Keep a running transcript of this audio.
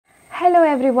Hello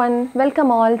everyone, welcome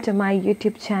all to my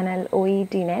YouTube channel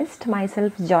OET Nest.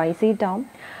 Myself Joycey Tom.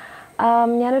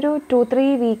 ഞാനൊരു 2-3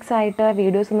 weeks ആയിട്ട്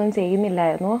videos ഒന്നും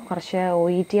ചെയ്യുന്നില്ലായിരുന്നു. കുറച്ച്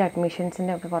OET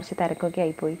അഡ്മിഷൻസിൻ്റെ ഒക്കെ കുറച്ച് തിരക്കൊക്കെ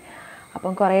ആയിപ്പോയി.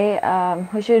 അപ്പം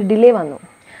കുറച്ച് ഡിലേ വന്നു.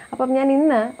 അപ്പം ഞാൻ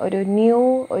ഇന്ന്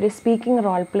ഒരു സ്പീക്കിംഗ്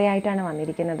റോൾ പ്ലേ ആയിട്ടാണ്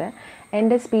വന്നിരിക്കുന്നത്.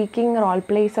 എൻ്റെ സ്പീക്കിംഗ് റോൾ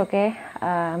പ്ലേസൊക്കെ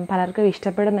പലർക്കും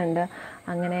ഇഷ്ടപ്പെടുന്നുണ്ട്.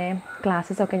 അങ്ങനെ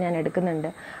ക്ലാസ്സസൊക്കെ ഞാൻ എടുക്കുന്നുണ്ട്.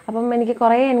 അപ്പം എനിക്ക്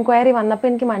കുറേ എൻക്വയറി വന്നപ്പോൾ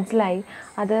എനിക്ക് മനസ്സിലായി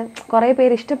അത് കുറേ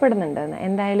പേര് ഇഷ്ടപ്പെടുന്നുണ്ടെന്ന്.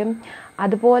 എന്തായാലും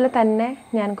അതുപോലെ തന്നെ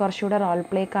ഞാൻ കുറച്ചുകൂടെ റോൾ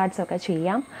പ്ലേ കാർഡ്സൊക്കെ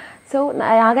ചെയ്യാം. സോ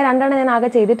ആകെ 2 എണ്ണം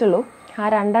ഞാൻ ചെയ്തിട്ടുള്ളൂ. ആ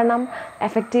 2 എണ്ണം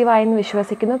എഫക്റ്റീവായെന്ന്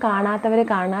വിശ്വസിക്കുന്നു. കാണാത്തവർ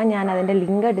കാണുക, ഞാൻ അതിൻ്റെ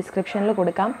ലിങ്ക് ഡിസ്ക്രിപ്ഷനിൽ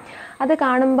കൊടുക്കാം. അത്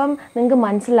കാണുമ്പം നിങ്ങൾക്ക്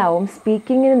മനസ്സിലാവും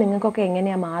സ്പീക്കിങ്ങിന് നിങ്ങൾക്കൊക്കെ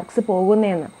എങ്ങനെയാണ് മാർക്സ്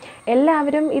പോകുന്നതെന്ന്.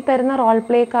 എല്ലാവരും ഈ തരുന്ന റോൾ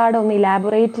പ്ലേ കാർഡ് ഒന്ന്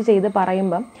ഇലാബറേറ്റ് ചെയ്ത്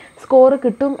പറയുമ്പം സ്കോർ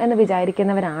കിട്ടും എന്ന്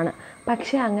വിചാരിക്കുന്നവരാണ്.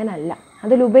 പക്ഷേ അങ്ങനല്ല.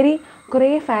 അതിലുപരി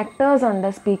കുറേ ഫാക്ടേഴ്സ് ഉണ്ട്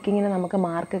സ്പീക്കിങ്ങിന് നമുക്ക്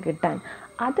മാർക്ക് കിട്ടാൻ.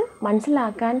 അത്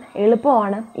മനസ്സിലാക്കാൻ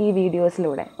എളുപ്പമാണ് ഈ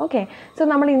വീഡിയോസിലൂടെ. ഓക്കെ, സോ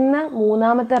നമ്മൾ ഇന്ന്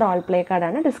 3ാമത്തെ റോൾ പ്ലേ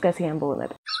കാർഡാണ് ഡിസ്കസ് ചെയ്യാൻ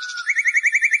പോകുന്നത്.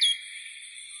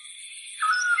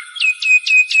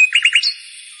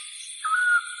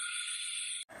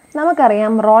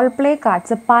 നമുക്കറിയാം റോൾ പ്ലേ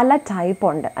കാർഡ്സ് പല ടൈപ്പ്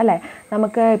ഉണ്ട് അല്ലേ.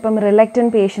 നമുക്ക് ഇപ്പം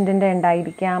റിലക്റ്റൻറ്റ് പേഷ്യൻറ്റിൻ്റെ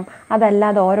ഉണ്ടായിരിക്കാം,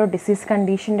 അതല്ലാതെ ഓരോ ഡിസീസ്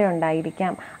കണ്ടീഷൻ്റെ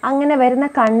ഉണ്ടായിരിക്കാം. അങ്ങനെ വരുന്ന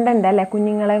കണ്ടൻറ്റ് അല്ലേ,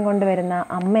 കുഞ്ഞുങ്ങളെയും കൊണ്ട് വരുന്ന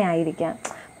അമ്മയായിരിക്കാം,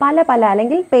 പല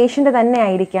അല്ലെങ്കിൽ പേഷ്യൻ്റ് തന്നെ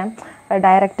ആയിരിക്കാം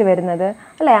ഡയറക്റ്റ് വരുന്നത്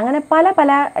അല്ലേ. അങ്ങനെ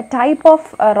പല type of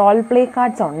role play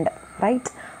cards ഉണ്ട്,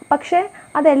 റൈറ്റ്. പക്ഷേ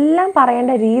അതെല്ലാം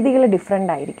പറയേണ്ട രീതികൾ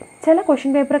ഡിഫറെൻ്റ് ആയിരിക്കും. ചില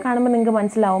ക്വസ്റ്റ്യൻ പേപ്പർ കാണുമ്പോൾ നിങ്ങൾക്ക്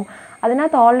മനസ്സിലാവും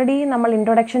അതിനകത്ത് ഓൾറെഡി നമ്മൾ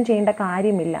ഇൻട്രൊഡക്ഷൻ ചെയ്യേണ്ട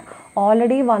കാര്യമില്ല,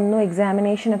 ഓൾറെഡി വന്നു,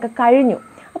 എക്സാമിനേഷനൊക്കെ കഴിഞ്ഞു.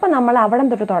 അപ്പോൾ നമ്മൾ അവിടെ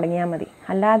തൊട്ട് തുടങ്ങിയാൽ മതി.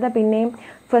 അല്ലാതെ പിന്നെയും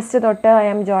ഫസ്റ്റ് തൊട്ട് ഐ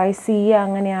എം ജോയ്സി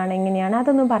അങ്ങനെയാണ് ഇങ്ങനെയാണ്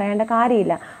അതൊന്നും പറയേണ്ട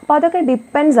കാര്യമില്ല. അപ്പോൾ അതൊക്കെ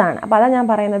ഡിപ്പെൻസ് ആണ്. അപ്പോൾ അതാണ് ഞാൻ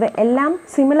പറയുന്നത്, എല്ലാം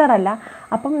സിമിലർ അല്ല.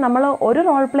 അപ്പം നമ്മൾ ഒരു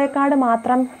റോൾ പ്ലേ കാർഡ്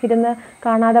മാത്രം ഇരുന്ന്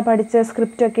കാണാതെ പഠിച്ച്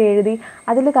സ്ക്രിപ്റ്റൊക്കെ എഴുതി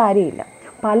അതിൽ കാര്യമില്ല.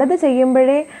 പലത്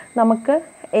ചെയ്യുമ്പോഴേ നമുക്ക്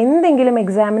എന്തെങ്കിലും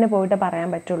എക്സാമിന് പോയിട്ട് പറയാൻ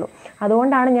പറ്റുള്ളൂ.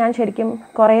 അതുകൊണ്ടാണ് ഞാൻ ശരിക്കും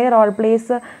കുറേ റോൾ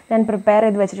പ്ലേസ് ഞാൻ പ്രിപ്പയർ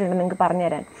ചെയ്ത് വെച്ചിട്ടുണ്ട് നിങ്ങൾക്ക്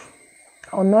പറഞ്ഞുതരാൻ.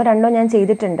 1 or 2 ഞാൻ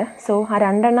ചെയ്തിട്ടുണ്ട്. സോ ആ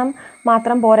 2 എണ്ണം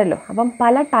മാത്രം പോരല്ലോ. അപ്പം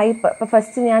പല ടൈപ്പ്. ഇപ്പോൾ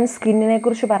ഫസ്റ്റ് ഞാൻ സ്കിന്നിനെ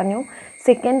കുറിച്ച് പറഞ്ഞു,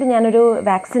 സെക്കൻഡ് ഞാനൊരു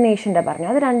വാക്സിനേഷൻ്റെ പറഞ്ഞു.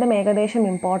 അത് രണ്ടും ഏകദേശം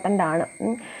ഇമ്പോർട്ടൻ്റ് ആണ്.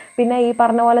 പിന്നെ ഈ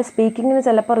പറഞ്ഞ പോലെ സ്പീക്കിങ്ങിന്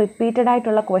ചിലപ്പോൾ റിപ്പീറ്റഡ്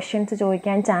ആയിട്ടുള്ള ക്വസ്റ്റ്യൻസ്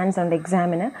ചോദിക്കാൻ ചാൻസ് ഉണ്ട്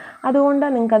എക്സാമിന്. അതുകൊണ്ട്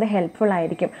നിങ്ങൾക്കത് ഹെൽപ്ഫുൾ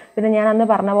ആയിരിക്കും. പിന്നെ ഞാൻ അന്ന്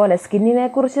പറഞ്ഞ പോലെ സ്കിന്നിനെ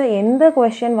കുറിച്ച് എന്ത്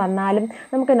ക്വസ്റ്റ്യൻ വന്നാലും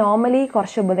നമുക്ക് നോർമലി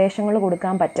കുറച്ച് ഉപദേശങ്ങൾ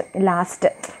കൊടുക്കാൻ പറ്റും.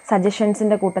 ലാസ്റ്റ്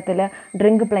സജഷൻസിൻ്റെ കൂട്ടത്തിൽ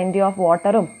ഡ്രിങ്ക് പ്ലെൻറ്റി ഓഫ്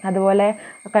വാട്ടറും അതുപോലെ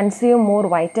consume more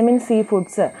vitamin C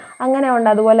foods അങ്ങനെ ഉണ്ട്.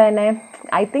 അതുപോലെ തന്നെ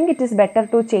I think it is better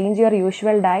to change your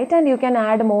usual diet and you can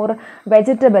add more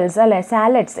vegetables അല്ലെ,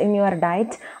 സാലഡ്സ് in your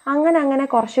diet. അങ്ങനെ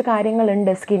കുറച്ച്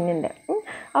കാര്യങ്ങളുണ്ട് സ്കിന്നിൻ്റെ.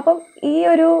 അപ്പം ഈ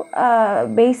ഒരു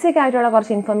ബേസിക് ആയിട്ടുള്ള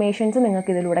കുറച്ച് ഇൻഫർമേഷൻസ്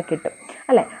നിങ്ങൾക്ക് ഇതിലൂടെ കിട്ടും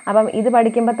അല്ലേ. അപ്പം ഇത്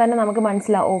പഠിക്കുമ്പോൾ തന്നെ നമുക്ക്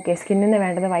മനസ്സിലാവും, ഓക്കെ സ്കിന്നിന്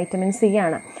വേണ്ടത് വൈറ്റമിൻ സി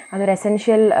ആണ്, അതൊരു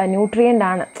എസെൻഷ്യൽ ന്യൂട്രിയൻ്റ്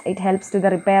ആണ്, it helps to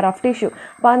the repair of tissue.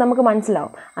 അപ്പോൾ അത് നമുക്ക്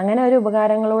മനസ്സിലാവും. അങ്ങനെ ഒരു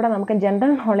ഉപകാരങ്ങളൂടെ നമുക്ക്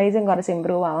ജനറൽ നോളേജും കുറച്ച്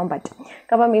ഇമ്പ്രൂവ് ആവാൻ പറ്റും.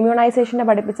 അപ്പം ഇമ്മ്യൂണൈസേഷനെ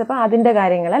പഠിപ്പിച്ചപ്പോൾ അതിൻ്റെ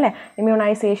കാര്യങ്ങൾ അല്ലേ.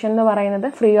 ഇമ്മ്യൂണൈസേഷൻ എന്ന് പറയുന്നത്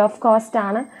ഫ്രീ ഓഫ് കോസ്റ്റ്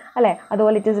ആണ് അല്ലേ.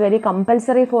 അതുപോലെ it is very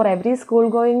compulsory for every school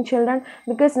going children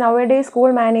because now A day school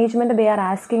management they are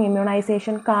asking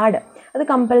immunisation card. അത്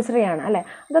കമ്പൽസറി ആണ് അല്ലേ.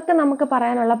 അതൊക്കെ നമുക്ക്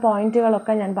പറയാനുള്ള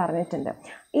പോയിന്റുകളൊക്കെ ഞാൻ പറഞ്ഞിട്ടുണ്ട്.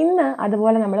 ഇന്ന്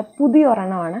അതുപോലെ നമ്മൾ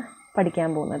പുതിയൊരെണ്ണമാണ് പഠിക്കാൻ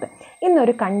പോകുന്നത്.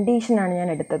 ഇന്നൊരു കണ്ടീഷനാണ് ഞാൻ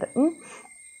എടുത്തത്.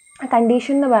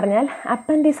 കണ്ടീഷൻ എന്ന് പറഞ്ഞാൽ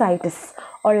അപ്പൻഡിസൈറ്റിസ്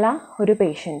ഉള്ള ഒരു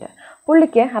പേഷ്യൻറ്റ്.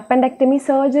 പുള്ളിക്ക് അപ്പൻഡക്ടമി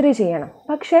സർജറി ചെയ്യണം,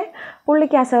 പക്ഷേ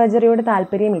പുള്ളിക്ക് ആ സർജറിയോട്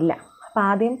താല്പര്യമില്ല. അപ്പോൾ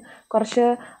ആദ്യം കുറച്ച്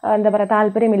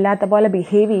താല്പര്യമില്ലാത്ത പോലെ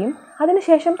ബിഹേവ് ചെയ്യും.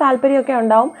 അതിനുശേഷം താല്പര്യമൊക്കെ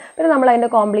ഉണ്ടാവും. പിന്നെ നമ്മൾ അതിൻ്റെ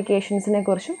കോംപ്ലിക്കേഷൻസിനെ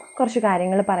കുറിച്ചും കുറച്ച്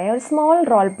കാര്യങ്ങൾ പറയാം. ഒരു സ്മോൾ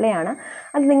റോൾ പ്ലേ ആണ്.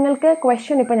 അത് നിങ്ങൾക്ക്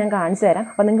ക്വസ്റ്റ്യൻ ഇപ്പോൾ ഞാൻ കാണിച്ചു തരാം,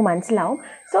 അപ്പോൾ നിങ്ങൾക്ക് മനസ്സിലാവും.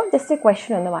 സോ ജസ്റ്റ്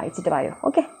ക്വസ്റ്റ്യൻ ഒന്ന് വായിച്ചിട്ട് വായോ.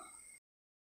 ഓക്കെ.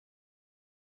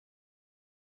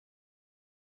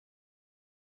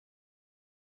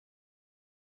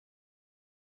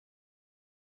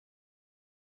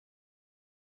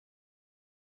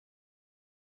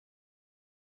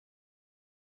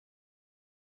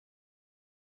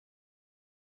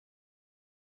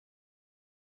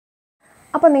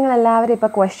 അപ്പോൾ നിങ്ങളെല്ലാവരും ഇപ്പോൾ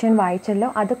ക്വസ്റ്റ്യൻ വായിച്ചല്ലോ.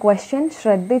 അത് ക്വസ്റ്റ്യൻ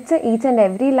ശ്രദ്ധിച്ച് ഈച്ച് ആൻഡ്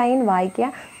എവറി ലൈൻ വായിക്കുക.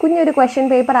 കുഞ്ഞൊരു ക്വസ്റ്റ്യൻ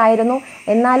പേപ്പർ ആയിരുന്നു,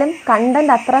 എന്നാലും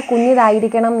കണ്ടൻറ്റ് അത്ര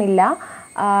കുഞ്ഞിതായിരിക്കണം എന്നില്ല.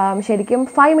 ശരിക്കും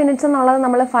 5 minutes എന്നുള്ളത്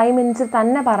നമ്മൾ 5 minutes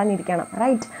തന്നെ പറഞ്ഞിരിക്കണം,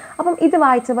 റൈറ്റ്. അപ്പം ഇത്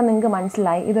വായിച്ചപ്പോൾ നിങ്ങൾക്ക്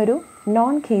മനസ്സിലായി ഇതൊരു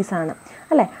നോൺ കേസാണ്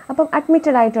അല്ലേ. അപ്പം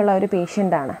അഡ്മിറ്റഡ് ആയിട്ടുള്ള ഒരു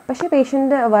പേഷ്യൻ്റാണ്, പക്ഷേ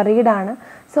പേഷ്യൻ്റ് വറീഡാണ്.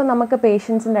 സോ നമുക്ക്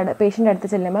പേഷ്യൻ്റെ അടുത്ത്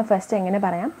ചെല്ലുമ്പോൾ ഫസ്റ്റ് എങ്ങനെ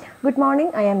പറയാം, good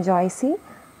morning, I am Joicy,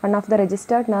 one of the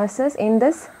registered nurses in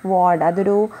this ward.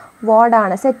 അതൊരു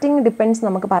വാർഡാണ്, സെറ്റിംഗ് ഡിപ്പെൻഡ്സ്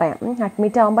നമുക്ക് പറയാം.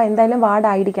 അഡ്മിറ്റ് ആകുമ്പോൾ എന്തായാലും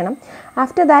വാർഡായിരിക്കണം.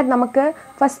 ആഫ്റ്റർ ദാറ്റ് നമുക്ക്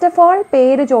ഫസ്റ്റ് ഓഫ് ഓൾ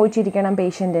പേര് ചോദിച്ചിരിക്കണം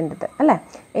പേഷ്യൻറ്റിൻ്റെ അടുത്ത്, അല്ലേ?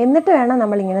 എന്നിട്ട് വേണം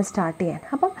നമ്മളിങ്ങനെ സ്റ്റാർട്ട് ചെയ്യാൻ.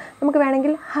 അപ്പം നമുക്ക്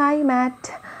വേണമെങ്കിൽ ഹായ്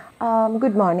മാറ്റ്,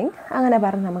 ഗുഡ് മോർണിംഗ് അങ്ങനെ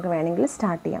പറഞ്ഞ് നമുക്ക് വേണമെങ്കിൽ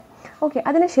സ്റ്റാർട്ട് ചെയ്യാം. ഓക്കെ,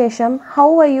 അതിനുശേഷം how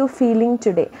are you feeling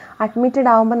today? Admitted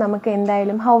ആകുമ്പോൾ നമുക്ക്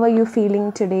എന്തായാലും how are you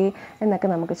feeling today എന്നൊക്കെ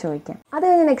നമുക്ക് ചോദിക്കാം. അത്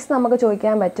കഴിഞ്ഞ് നെക്സ്റ്റ് നമുക്ക്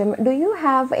ചോദിക്കാൻ പറ്റും, do you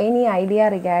have any idea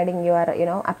regarding your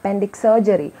appendix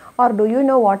surgery or do you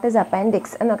know what is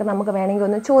appendix എന്നൊക്കെ നമുക്ക് വേണമെങ്കിൽ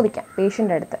ഒന്ന് ചോദിക്കാം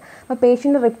പേഷ്യൻ്റെ അടുത്ത്. അപ്പോൾ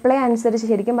പേഷ്യൻ്റ് റിപ്ലൈ അനുസരിച്ച്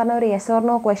ശരിക്കും പറഞ്ഞാൽ ഒരു യെസ് ഓർ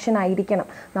നോ ക്വസ്റ്റ്യൻ ആയിരിക്കണം,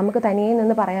 നമുക്ക് തനിയെ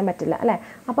നിന്ന് പറയാൻ പറ്റില്ല, അല്ലേ?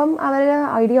 അപ്പം അവർ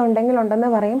ഐഡിയ ഉണ്ടെങ്കിൽ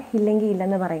ഉണ്ടെന്ന് പറയും, ഇല്ലെങ്കിൽ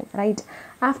ഇല്ലെന്ന് പറയും, റൈറ്റ്?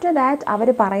 ആഫ്റ്റർ ദാറ്റ് അവർ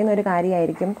പറയുന്ന ഒരു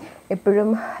കാര്യമായിരിക്കും എപ്പോഴും,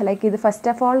 ലൈക്ക് ഇത് ഫസ്റ്റ്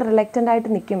ഓഫ് ഓൾ റിലക്റ്റൻ്റ് ആയിട്ട്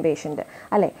നിൽക്കും പേഷ്യൻറ്റ്,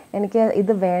 അല്ലേ? എനിക്ക്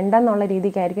ഇത് വേണ്ടെന്നുള്ള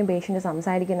രീതിക്കായിരിക്കും പേഷ്യൻറ്റ്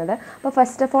സംസാരിക്കുന്നത്. അപ്പോൾ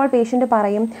ഫസ്റ്റ് ഓഫ് ഓൾ പേഷ്യൻറ്റ്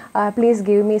പറയും, please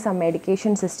give me some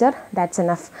medication sister, that's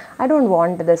enough, I don't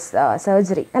want this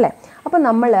surgery, അല്ലേ? അപ്പോൾ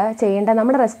നമ്മൾ ചെയ്യേണ്ട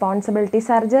നമ്മുടെ റെസ്പോൺസിബിലിറ്റി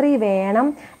സർജറി വേണം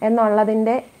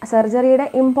എന്നുള്ളതിൻ്റെ, സർജറിയുടെ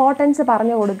ഇമ്പോർട്ടൻസ്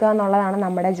പറഞ്ഞു കൊടുക്കുക എന്നുള്ളതാണ്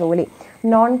നമ്മുടെ ജോലി.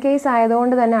 നോൺ കേസ്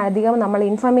ആയതുകൊണ്ട് തന്നെ അധികം നമ്മൾ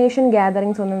ഇൻഫർമേഷൻ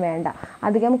ഗ്യാതറിങ്സ് ഒന്നും വേണ്ട,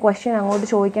 അധികം ക്വസ്റ്റ്യൻ അങ്ങോട്ട്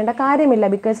ചോദിക്കേണ്ട കാര്യമില്ല,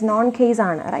 ബിക്കോസ് നോൺ കേസ്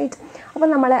ആണ്, റൈറ്റ്? അപ്പോൾ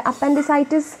നമ്മൾ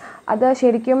അപ്പൻഡിസൈറ്റിസ് അത്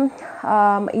ശരിക്കും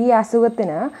ഈ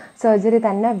അസുഖത്തിന് സർജറി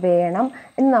തന്നെ വേണം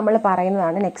എന്ന് നമ്മൾ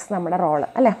പറയുന്നതാണ് നെക്സ്റ്റ് നമ്മുടെ റോള്,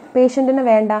 അല്ലേ? പേഷ്യൻറ്റിന്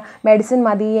വേണ്ട മെഡിസിൻ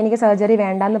മതി, എനിക്ക് സർജറി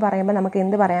വേണ്ട എന്ന് പറയുമ്പോൾ നമുക്ക്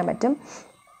എന്ത് പറയാൻ പറ്റും?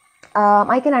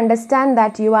 I can understand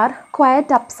that you are quite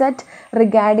upset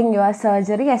regarding your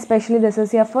surgery, especially this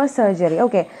is your first surgery.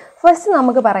 Okay, first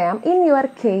നമുക്ക് പറയാം, in your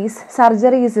case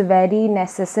surgery is very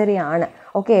necessary ആണ്,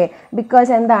 okay?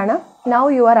 Because എന്താണ്, now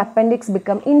your appendix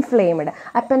become inflamed,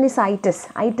 appendicitis,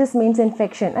 itis means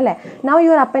infection, അല്ലേ? Now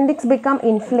your appendix become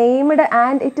inflamed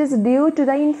and it is due to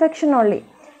the infection only,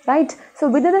 right? So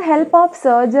with the help of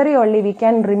surgery only we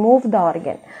can remove the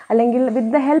organ, അല്ലെങ്കിൽ with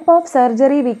the help of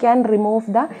surgery we can remove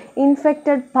the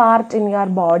infected part in your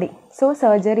body. So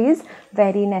surgery is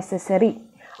very necessary.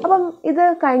 അപ്പം ഇത്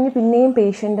കഴിഞ്ഞ് പിന്നെയും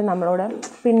patient നമ്മളോട്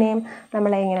പിന്നെയും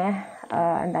നമ്മളെ ഇങ്ങനെ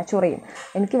ചൊറിയും,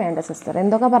 എനിക്ക് വേണ്ട സിസ്റ്റർ,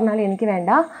 എന്തൊക്കെ പറഞ്ഞാലും എനിക്ക് വേണ്ട,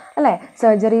 അല്ലേ?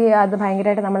 സർജറി അത്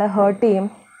ഭയങ്കരമായിട്ട് നമ്മളെ ഹേർട്ട് ചെയ്യും,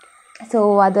 സോ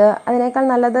അതിനേക്കാൾ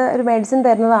നല്ലത് ഒരു മെഡിസിൻ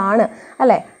തരുന്നതാണ്,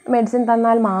 അല്ലേ? മെഡിസിൻ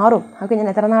തന്നാൽ മാറും, ഒക്കെ ഞാൻ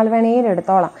എത്ര നാൾ വേണേലും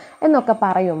എടുത്തോളാം എന്നൊക്കെ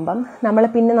പറയുമ്പം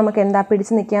നമുക്ക് എന്താ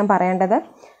പിടിച്ച് നിൽക്കാൻ പറയേണ്ടത്?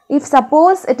 If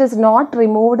suppose it is not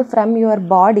removed from your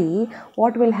body,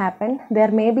 what will happen?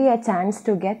 There may be a chance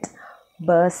to get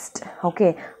burst, okay?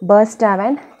 Burst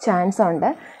ആവാൻ ചാൻസ് ഉണ്ട്.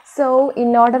 So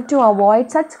in order to avoid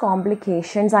such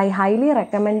complications, I highly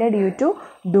recommended you to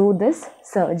do this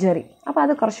surgery. അപ്പോൾ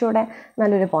അത് കുറച്ചുകൂടെ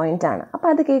നല്ലൊരു പോയിൻ്റാണ്. അപ്പോൾ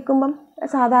അത് കേൾക്കുമ്പം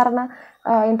സാധാരണ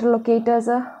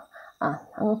ഇൻ്റർലൊക്കേറ്റേഴ്സ്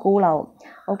അങ്ങ് കൂളാവും,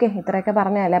 ഓക്കെ, ഇത്രയൊക്കെ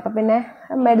പറഞ്ഞാലേ, അപ്പോൾ പിന്നെ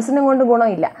മെഡിസിനും കൊണ്ട്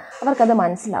ഗുണമില്ല, അവർക്കത്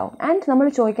മനസ്സിലാവും. ആൻഡ് നമ്മൾ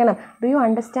ചോദിക്കണം, do you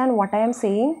understand what I am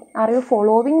saying, are you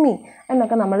following me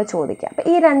എന്നൊക്കെ നമ്മൾ ചോദിക്കുക. അപ്പോൾ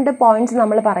ഈ 2 പോയിൻറ്റ്സ്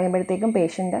നമ്മൾ പറയുമ്പോഴത്തേക്കും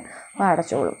പേഷ്യൻ്റ്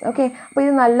അടച്ചോളും, ഓക്കെ? അപ്പോൾ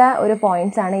ഇത് നല്ല ഒരു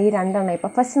പോയിൻറ്റ്സാണ് ഈ 2 എണ്ണം.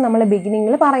 ഇപ്പോൾ ഫസ്റ്റ് നമ്മൾ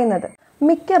ബിഗിനിങ്ങിൽ പറയുന്നത്,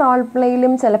 മിക്ക റോൾ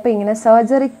പ്ലേയിലും ചിലപ്പോൾ ഇങ്ങനെ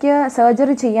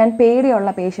സർജറി ചെയ്യാൻ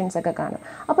പേടിയുള്ള പേഷ്യൻസ് ഒക്കെ കാണും.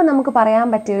 അപ്പോൾ നമുക്ക് പറയാൻ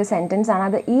പറ്റിയൊരു സെൻറ്റൻസ് ആണ്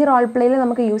അത്. ഈ റോൾ പ്ലേയിൽ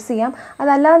നമുക്ക് യൂസ് ചെയ്യാം,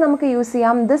 അതല്ലാതെ നമുക്ക് യൂസ്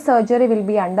ചെയ്യാം, this surgery will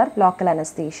be under local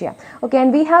anaesthesia, okay?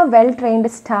 And we have well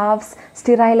trained staffs,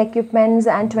 sterile equipments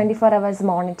and 24 hours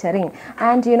monitoring,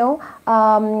 and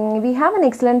we have an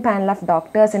excellent panel of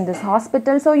doctors in this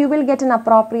hospital, so you will get an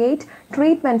appropriate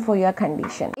treatment for your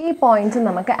condition. ഈ points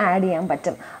നമുക്ക് add ചെയ്യാൻ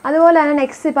പറ്റും. അതുപോലെ തന്നെ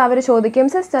next ഇപ്പോൾ അവർ ചോദിക്കും,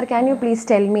 sister can you please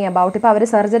tell me about, ഇപ്പോൾ അവർ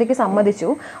സർജറിക്ക് സമ്മതിച്ചു,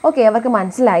 ഓക്കെ, അവർക്ക്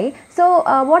മനസ്സിലായി, so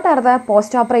what are the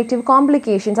post operative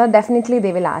complications, അത് ഡെഫിനറ്റ്ലി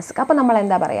ദേ വിൽ ആസ്ക്. അപ്പോൾ നമ്മൾ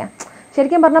എന്താ പറയുക?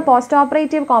 ശരിക്കും പറഞ്ഞാൽ post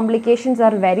operative complications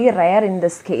are very rare in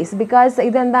this case, because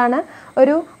ഇതെന്താണ്,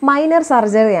 ഒരു മൈനർ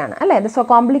സർജറിയാണ്, അല്ലേ? സോ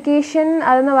കോംപ്ലിക്കേഷൻ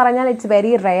അതെന്ന് പറഞ്ഞാൽ ഇറ്റ്സ്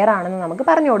വെരി റെയർ ആണെന്ന് നമുക്ക്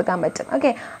പറഞ്ഞു കൊടുക്കാൻ പറ്റും,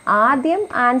 ഓക്കെ? ആദ്യം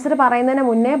ആൻസർ പറയുന്നതിന്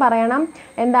മുന്നേ പറയണം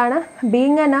എന്താണ്,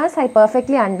 being A nurse I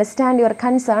perfectly understand your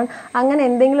concern, അങ്ങനെ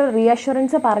എന്തെങ്കിലും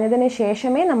റീഅഷുറൻസ് പറഞ്ഞതിന്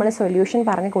ശേഷമേ നമ്മൾ സൊല്യൂഷൻ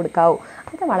പറഞ്ഞു കൊടുക്കാവൂ.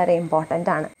 അത് വളരെ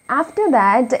ഇമ്പോർട്ടൻ്റ് ആണ്. ആഫ്റ്റർ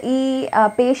ദാറ്റ് ഈ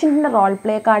പേഷ്യൻറ്റിൻ്റെ റോൾ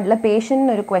പ്ലേ കാർഡിൽ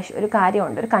പേഷ്യൻറ്റിന് ഒരു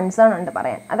കാര്യമുണ്ട്, ഒരു കൺസേൺ ഉണ്ട്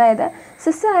പറയാൻ. അതായത്,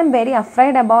 sister I am very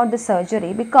afraid about the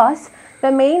surgery because the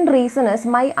main reason is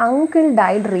my uncle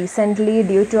died recently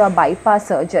due to A bypass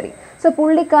surgery. So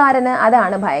പുള്ളിക്കാരന്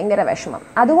അതാണ് ഭയങ്കര വിഷമം,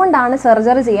 അതുകൊണ്ടാണ്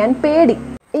സർജറി ചെയ്യാൻ പേടി.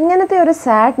 ഇങ്ങനത്തെ ഒരു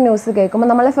സാഡ് ന്യൂസ് കേൾക്കുമ്പോൾ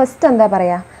നമ്മൾ ഫസ്റ്റ് എന്താ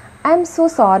പറയുക? I M so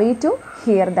sorry to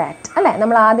here that, അല്ലേ?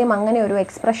 നമ്മൾ ആദ്യം അങ്ങനെ ഒരു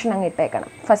എക്സ്പ്രഷൻ അങ്ങ്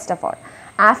ഇട്ടേക്കണം first of all.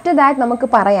 After that നമുക്ക്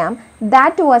പറയാം,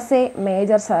 that was A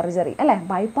major surgery, അല്ലേ?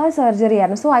 ബൈപ്പാസ് സർജറി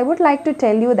ആയിരുന്നു. So I would like to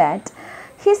tell you that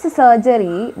his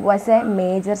surgery was A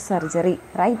major surgery,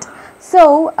 right? So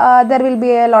there will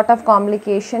be a lot of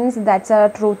complications, that's a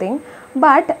true thing.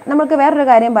 But നമുക്ക് വേറൊരു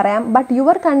കാര്യം പറയാം, but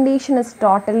your condition is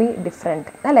totally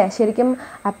different അല്ലേ. ശരിക്കും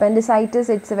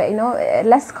appendicitis it's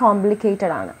less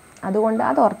complicated ആണ്, അതുകൊണ്ട്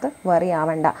അതോർത്ത് worry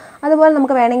ആവണ്ട. അതുപോലെ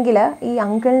നമുക്ക് വേണമെങ്കിൽ ഈ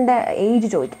അങ്കിളിൻ്റെ ഏജ്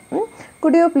ചോദിക്കും.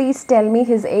 Could you please tell me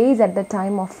his age at the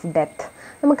time of death.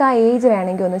 നമുക്ക് ആ ഏജ്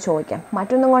വേണമെങ്കിൽ ഒന്ന് ചോദിക്കാം.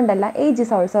 മറ്റൊന്നും കൊണ്ടല്ല, age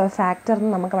is also A factor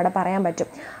എന്ന് നമുക്കവിടെ പറയാൻ പറ്റും.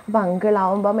 അപ്പോൾ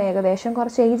അങ്കിളാവുമ്പം ഏകദേശം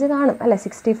കുറച്ച് ഏജ് കാണും അല്ലേ,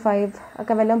 65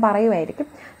 ഒക്കെ വല്ലതും പറയുമായിരിക്കും.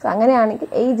 സോ അങ്ങനെയാണെങ്കിൽ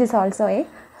age is also A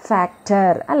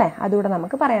factor അല്ലേ, അതുകൂടെ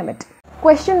നമുക്ക് പറയാൻ പറ്റും.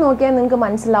 ക്വസ്റ്റ്യൻ നോക്കിയാൽ നിങ്ങൾക്ക്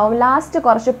മനസ്സിലാവും. ലാസ്റ്റ്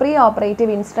കുറച്ച് പ്രീ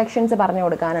ഓപ്പറേറ്റീവ് ഇൻസ്ട്രക്ഷൻസ് പറഞ്ഞു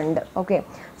കൊടുക്കാനുണ്ട്. ഓക്കെ,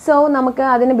 സോ നമുക്ക്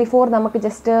അതിന് ബിഫോർ നമുക്ക്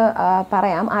ജസ്റ്റ്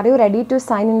പറയാം, are you ready to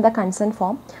sign in the consent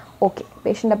form? Okay,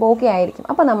 patient അപ്പോൾ ഓക്കെ ആയിരിക്കും.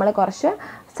 അപ്പോൾ നമ്മൾ കുറച്ച്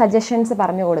സജഷൻസ്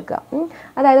പറഞ്ഞു കൊടുക്കുക.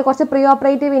 അതായത് കുറച്ച് പ്രീ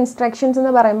ഓപ്പറേറ്റീവ് ഇൻസ്ട്രക്ഷൻസ്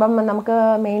എന്ന് പറയുമ്പം നമുക്ക്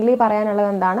മെയിൻലി പറയാനുള്ളത്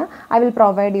എന്താണ്, I will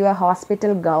provide U A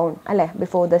hospital gown അല്ലേ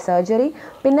ബിഫോർ ദ സർജറി,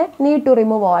 പിന്നെ need to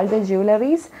remove all the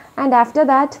jewelleries, and after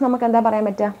that നമുക്ക് എന്താ പറയാൻ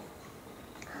പറ്റുക,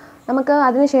 നമുക്ക്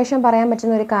അതിനുശേഷം പറയാൻ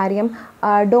പറ്റുന്ന ഒരു കാര്യം,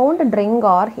 don't drink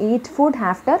or eat food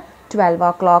after 12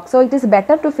 o'clock. So it is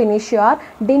better to finish your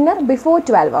dinner before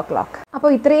 12 o'clock. അപ്പോൾ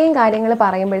ഇത്രയും കാര്യങ്ങൾ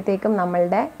പറയുമ്പോഴത്തേക്കും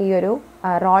നമ്മളുടെ ഈ ഒരു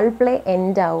റോൾ പ്ലേ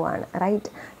എൻഡ് ആവുകയാണ്,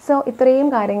 റൈറ്റ്. സോ ഇത്രയും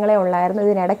കാര്യങ്ങളെ ഉള്ളായിരുന്നു.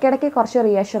 ഇതിനിടയ്ക്കിടയ്ക്ക് കുറച്ച്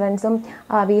റീഅഷുറൻസും,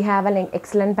 we have an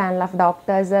excellent panel of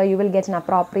doctors, you will get an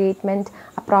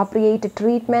appropriate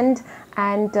treatment,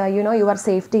 and your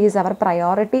safety is our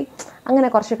priority. അങ്ങനെ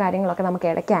കുറച്ച് കാര്യങ്ങളൊക്കെ നമുക്ക്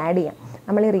ഇടയ്ക്ക് ആഡ് ചെയ്യാം.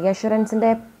 നമ്മൾ ഈ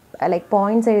റീഅഷുറൻസിൻ്റെ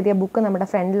പോയിൻറ്റ്സ് എഴുതിയ ബുക്ക് നമ്മുടെ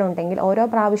ഫ്രണ്ടിലുണ്ടെങ്കിൽ ഓരോ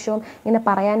പ്രാവശ്യവും ഇങ്ങനെ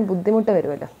പറയാൻ ബുദ്ധിമുട്ട്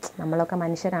വരുമല്ലോ, നമ്മളൊക്കെ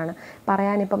മനുഷ്യരാണ്,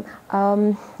 പറയാനിപ്പം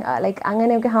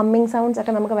അങ്ങനെയൊക്കെ ഹമ്മിങ് സൗണ്ട്സ്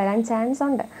ഒക്കെ നമുക്ക് വരാൻ ചാൻസ്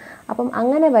ഉണ്ട്. അപ്പം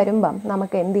അങ്ങനെ വരുമ്പം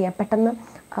നമുക്ക് എന്ത് ചെയ്യാം, പെട്ടെന്ന്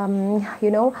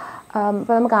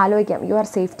ഇപ്പോൾ നമുക്ക് ആലോചിക്കാം, your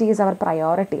safety is our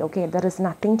priority, okay, there is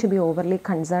nothing to B overly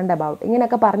concerned about.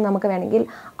 ഇങ്ങനെയൊക്കെ പറഞ്ഞ് നമുക്ക് വേണമെങ്കിൽ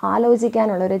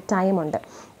ആലോചിക്കാനുള്ളൊരു ടൈമുണ്ട്.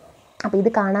 അപ്പോൾ ഇത്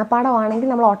കാണാപ്പാടമാണെങ്കിൽ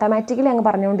നമ്മൾ ഓട്ടോമാറ്റിക്കലി അങ്ങ്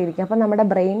പറഞ്ഞുകൊണ്ടിരിക്കും. അപ്പോൾ നമ്മുടെ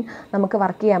ബ്രെയിൻ നമുക്ക്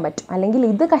വർക്ക് ചെയ്യാൻ പറ്റും. അല്ലെങ്കിൽ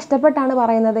ഇത് കഷ്ടപ്പെട്ടാണ്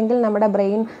പറയുന്നതെങ്കിൽ നമ്മുടെ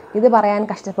ബ്രെയിൻ ഇത് പറയാൻ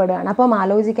കഷ്ടപ്പെടുകയാണ്, അപ്പം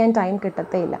ആലോചിക്കാൻ ടൈം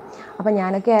കിട്ടത്തേയില്ല. അപ്പം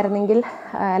ഞാനൊക്കെ ആയിരുന്നെങ്കിൽ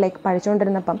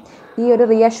പഠിച്ചുകൊണ്ടിരുന്നപ്പം ഈ ഒരു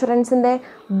റീഅഷുറൻസിൻ്റെ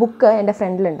ബുക്ക് എൻ്റെ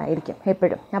ഫ്രണ്ടിലുണ്ടായിരിക്കും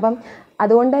എപ്പോഴും. അപ്പം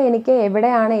അതുകൊണ്ട് എനിക്ക്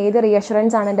എവിടെയാണ് ഏത്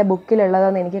റീഅഷുറൻസ് ആണ് എൻ്റെ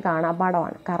ബുക്കിലുള്ളതെന്ന് എനിക്ക്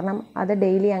കാണാപ്പാടമാണ്, കാരണം അത്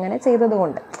ഡെയിലി അങ്ങനെ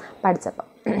ചെയ്തതുകൊണ്ട് പഠിച്ചപ്പം.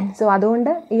 സോ അതുകൊണ്ട്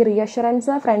ഈ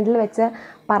റീഅഷുറൻസ് ഫ്രണ്ടിൽ വെച്ച്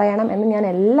പറയണം എന്ന് ഞാൻ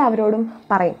എല്ലാവരോടും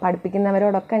പറയും,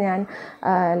 പഠിപ്പിക്കുന്നവരോടൊക്കെ ഞാൻ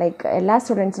എല്ലാ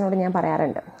സ്റ്റുഡൻസിനോടും ഞാൻ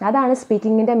പറയാറുണ്ട്. അതാണ്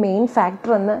സ്പീക്കിങ്ങിൻ്റെ മെയിൻ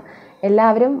ഫാക്ടർ എന്ന്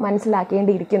എല്ലാവരും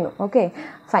മനസ്സിലാക്കേണ്ടിയിരിക്കുന്നു. Okay,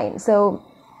 fine. സോ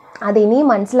അതിനിയും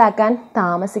മനസ്സിലാക്കാൻ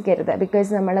താമസിക്കരുത്, ബിക്കോസ്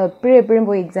നമ്മൾ എപ്പോഴും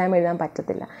പോയി എക്സാം എഴുതാൻ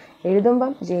പറ്റത്തില്ല.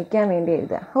 എഴുതുമ്പം ജയിക്കാൻ വേണ്ടി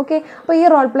എഴുതുക. ഓക്കെ, അപ്പോൾ ഈ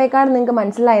റോൾ പ്ലേ കാർഡ് നിങ്ങൾക്ക്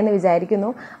മനസ്സിലായെന്ന് വിചാരിക്കുന്നു.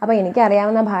 അപ്പോൾ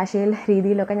എനിക്കറിയാവുന്ന ഭാഷയിൽ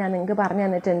രീതിയിലൊക്കെ ഞാൻ നിങ്ങൾക്ക് പറഞ്ഞു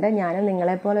തന്നിട്ടുണ്ട്. ഞാനും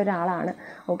നിങ്ങളെപ്പോലെ ഒരാളാണ്.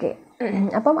 ഓക്കെ,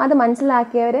 അപ്പം അത്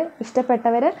മനസ്സിലാക്കിയവർ,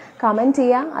 ഇഷ്ടപ്പെട്ടവർ കമൻറ്റ്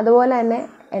ചെയ്യുക. അതുപോലെ തന്നെ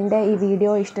എൻ്റെ ഈ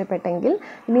വീഡിയോ ഇഷ്ടപ്പെട്ടെങ്കിൽ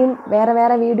ഇനിയും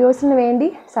വേറെ വീഡിയോസിന് വേണ്ടി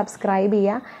സബ്സ്ക്രൈബ്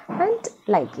ചെയ്യുക ആൻഡ്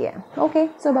ലൈക്ക് ചെയ്യുക. Okay,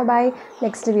 so by,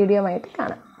 next video ആയിട്ട്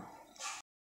കാണാം.